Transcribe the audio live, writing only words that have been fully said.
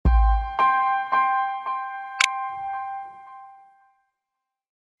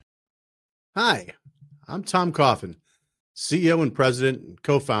Hi, I'm Tom Coffin, CEO and President and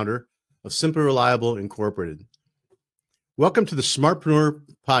co-founder of Simply Reliable Incorporated. Welcome to the smartPRENEUR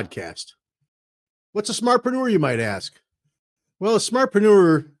podcast. What's a smartPRENEUR, you might ask? Well, a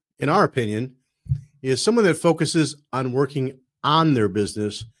smartPRENEUR, in our opinion, is someone that focuses on working on their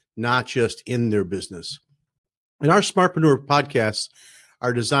business, not just in their business. And our smartPRENEUR podcasts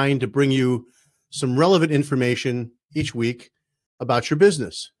are designed to bring you some relevant information each week about your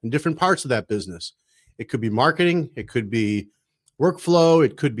business and different parts of that business. It could be marketing, it could be workflow,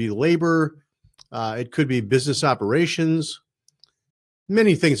 it could be labor, it could be business operations,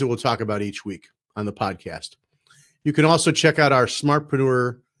 many things that we'll talk about each week on the podcast. You can also check out our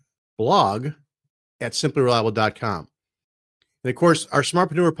smartPRENEUR blog at simplyreliable.com. And of course, our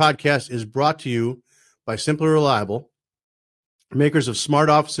smartPRENEUR podcast is brought to you by Simply Reliable, makers of Smart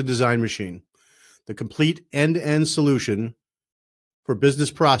Office and Design Machine, the complete end-to-end solution for business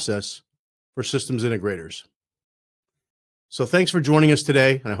process for systems integrators. So thanks for joining us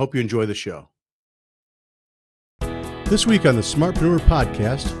today, and I hope you enjoy the show. This week on the smartPRENEUR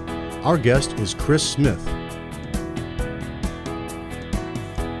podcast, our guest is Chris Smith.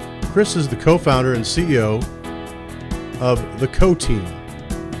 Chris is the co-founder and CEO of the Co-Team.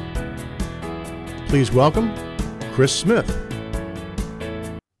 Please welcome Chris Smith.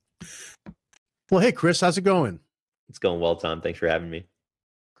 Well, hey, Chris, how's it going? It's going well, Tom. Thanks for having me.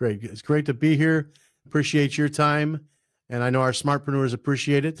 Great. It's great to be here. Appreciate your time. And I know our smartpreneurs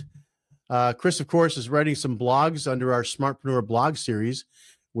appreciate it. Chris, of course, is writing some blogs under our smartPRENEUR blog series,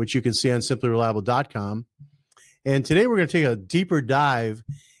 which you can see on simplyreliable.com. And today we're going to take a deeper dive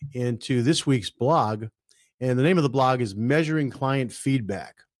into this week's blog. And the name of the blog is Measuring Client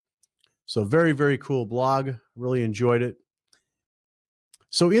Feedback. So very, very cool blog. Really enjoyed it.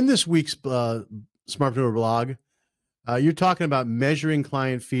 So in this week's smartPRENEUR blog, you're talking about measuring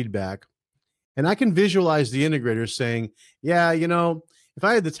client feedback. And I can visualize the integrators saying, yeah, if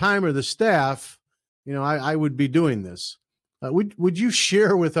I had the time or the staff, I would be doing this. Would you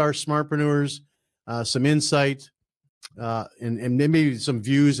share with our smartpreneurs some insight and maybe some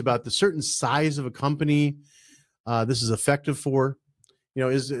views about the certain size of a company this is effective for?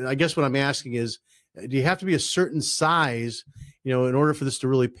 I guess what I'm asking is, do you have to be a certain size, in order for this to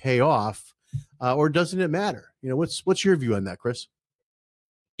really pay off, or doesn't it matter? What's your view on that, Chris?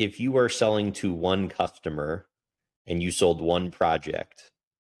 If you are selling to one customer and you sold one project,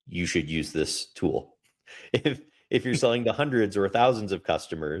 you should use this tool. If you're selling to hundreds or thousands of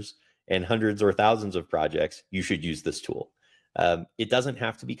customers and hundreds or thousands of projects, you should use this tool. It doesn't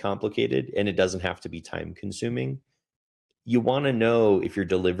have to be complicated, and it doesn't have to be time consuming. You want to know if you're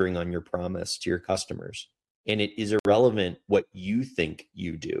delivering on your promise to your customers, and it is irrelevant what you think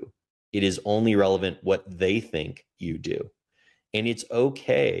you do. It is only relevant what they think you do. And it's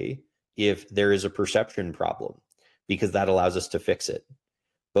okay if there is a perception problem, because that allows us to fix it.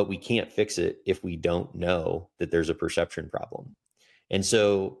 But we can't fix it if we don't know that there's a perception problem. And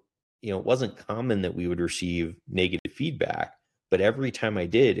so, it wasn't common that we would receive negative feedback, but every time I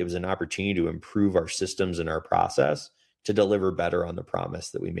did, it was an opportunity to improve our systems and our process to deliver better on the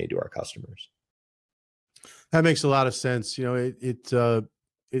promise that we made to our customers. That makes a lot of sense.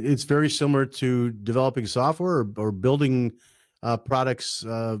 It's very similar to developing software or building products,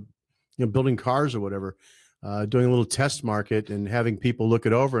 building cars or whatever, doing a little test market and having people look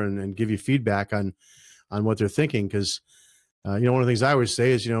it over and give you feedback on what they're thinking. Because, one of the things I always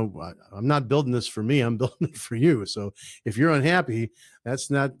say is, I'm not building this for me, I'm building it for you. So if you're unhappy, that's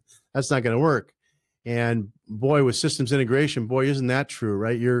not going to work. And boy, with systems integration, boy, isn't that true,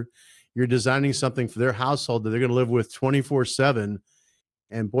 right? You're designing something for their household that they're going to live with 24/7.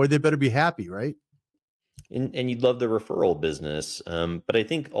 And boy, they better be happy, right? And you'd love the referral business. But I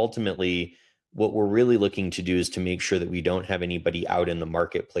think ultimately what we're really looking to do is to make sure that we don't have anybody out in the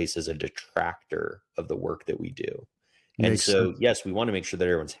marketplace as a detractor of the work that we do. Makes sense. Yes, we want to make sure that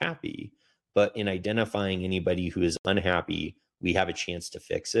everyone's happy, but in identifying anybody who is unhappy, we have a chance to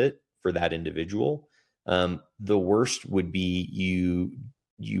fix it for that individual. The worst would be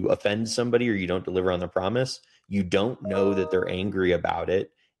you offend somebody or you don't deliver on the promise. You don't know that they're angry about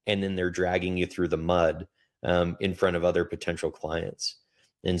it, and then they're dragging you through the mud in front of other potential clients.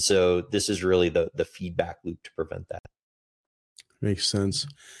 And so this is really the feedback loop to prevent that. Makes sense.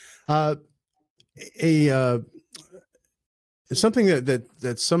 Something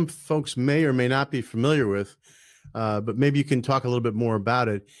that some folks may or may not be familiar with, but maybe you can talk a little bit more about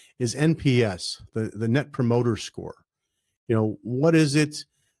it, is NPS, the Net Promoter Score. What is it?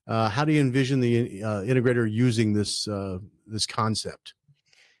 How do you envision the integrator using this concept?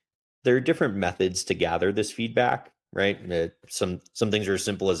 There are different methods to gather this feedback. right? Some things are as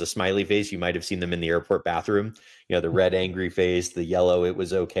simple as a smiley face. You might have seen them in the airport bathroom. The red angry face, the yellow it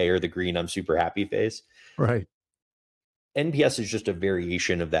was okay, or the green I'm super happy face. Right. NPS is just a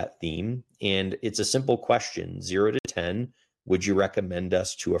variation of that theme, and it's a simple question: 0 to 10, would you recommend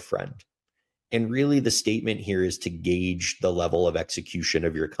us to a friend? And really, the statement here is to gauge the level of execution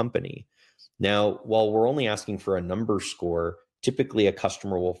of your company. Now, while we're only asking for a number score, typically a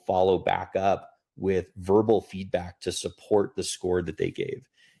customer will follow back up with verbal feedback to support the score that they gave.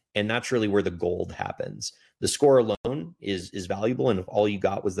 And that's really where the gold happens. The score alone is valuable. And if all you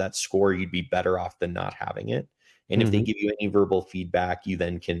got was that score, you'd be better off than not having it. And if they give you any verbal feedback, you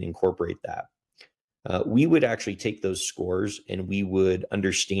then can incorporate that. We would actually take those scores and we would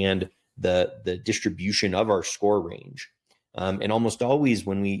understand the distribution of our score range. And almost always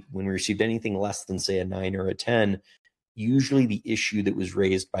when we received anything less than, say, a 9 or a 10, usually the issue that was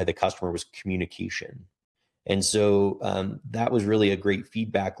raised by the customer was communication. And so that was really a great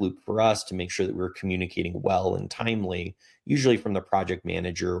feedback loop for us to make sure that we were communicating well and timely, usually from the project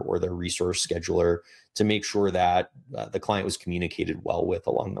manager or the resource scheduler, to make sure that the client was communicated well with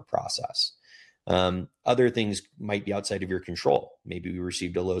along the process. Other things might be outside of your control. Maybe we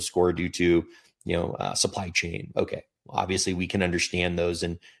received a low score due to, supply chain. Okay, obviously we can understand those,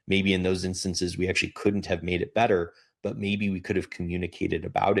 and maybe in those instances we actually couldn't have made it better, but maybe we could have communicated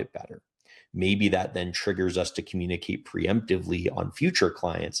about it better. Maybe that then triggers us to communicate preemptively on future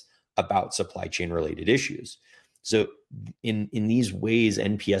clients about supply chain related issues. So in these ways,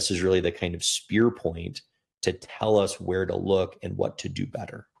 NPS is really the kind of spear point to tell us where to look and what to do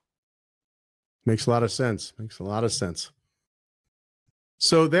better. Makes a lot of sense.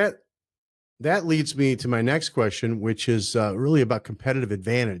 So that leads me to my next question, which is really about competitive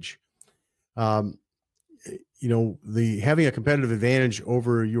advantage. Having a competitive advantage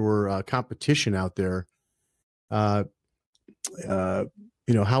over your competition out there. How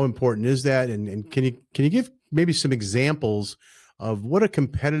important is that? And can you give maybe some examples of what a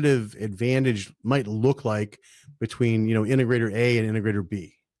competitive advantage might look like between integrator A and integrator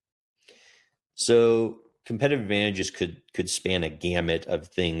B? So competitive advantages could span a gamut of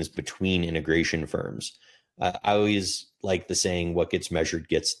things between integration firms. I always like the saying, what gets measured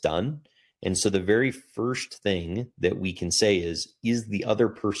gets done. And so the very first thing that we can say is the other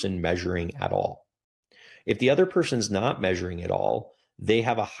person measuring at all? If the other person's not measuring at all, they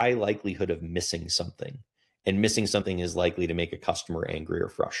have a high likelihood of missing something. And missing something is likely to make a customer angry or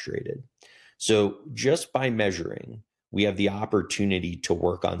frustrated. So just by measuring, we have the opportunity to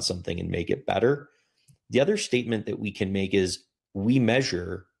work on something and make it better. The other statement that we can make is we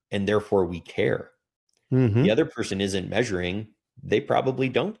measure and therefore we care. The other person isn't measuring, they probably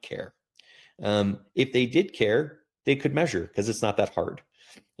don't care. If they did care, they could measure because it's not that hard.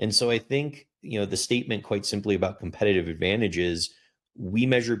 And so I think, the statement quite simply about competitive advantage is we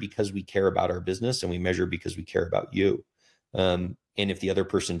measure because we care about our business and we measure because we care about you. And if the other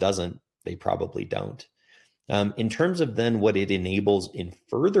person doesn't, they probably don't. In terms of then what it enables in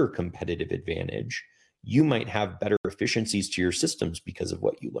further competitive advantage, you might have better efficiencies to your systems because of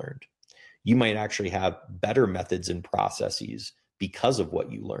what you learned. You might actually have better methods and processes because of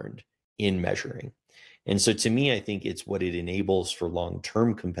what you learned in measuring. And so to me, I think it's what it enables for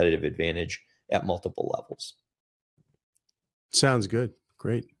long-term competitive advantage at multiple levels. Sounds good.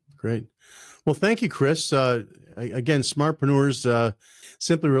 Great. Well, thank you, Chris. Again, smartpreneurs,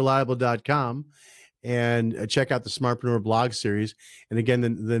 simplyreliable.com, and check out the Smartpreneur blog series. And again,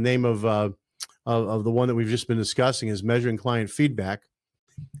 the name of the one that we've just been discussing is Measuring Client Feedback.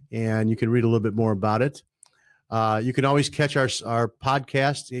 And you can read a little bit more about it. You can always catch our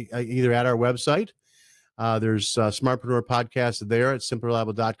podcast either at our website. There's Smartpreneur podcast there at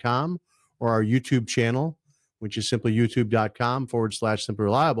simplyreliable.com, or our YouTube channel, which is simply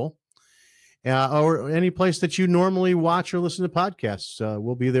youtube.com/simplyreliable. Or any place that you normally watch or listen to podcasts.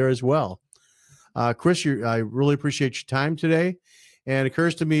 We'll be there as well. Chris, I really appreciate your time today. And it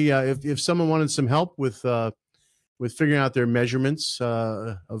occurs to me, if someone wanted some help with figuring out their measurements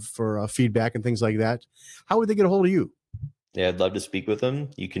for feedback and things like that, how would they get a hold of you? Yeah, I'd love to speak with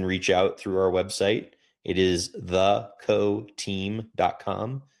them. You can reach out through our website. It is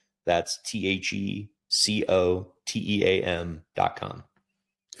thecoteam.com. That's thecoteam.com.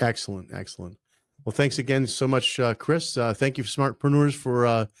 Excellent. Well, thanks again so much, Chris. Thank you, Smartpreneurs,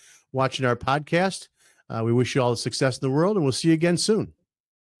 for watching our podcast. We wish you all the success in the world, and we'll see you again soon.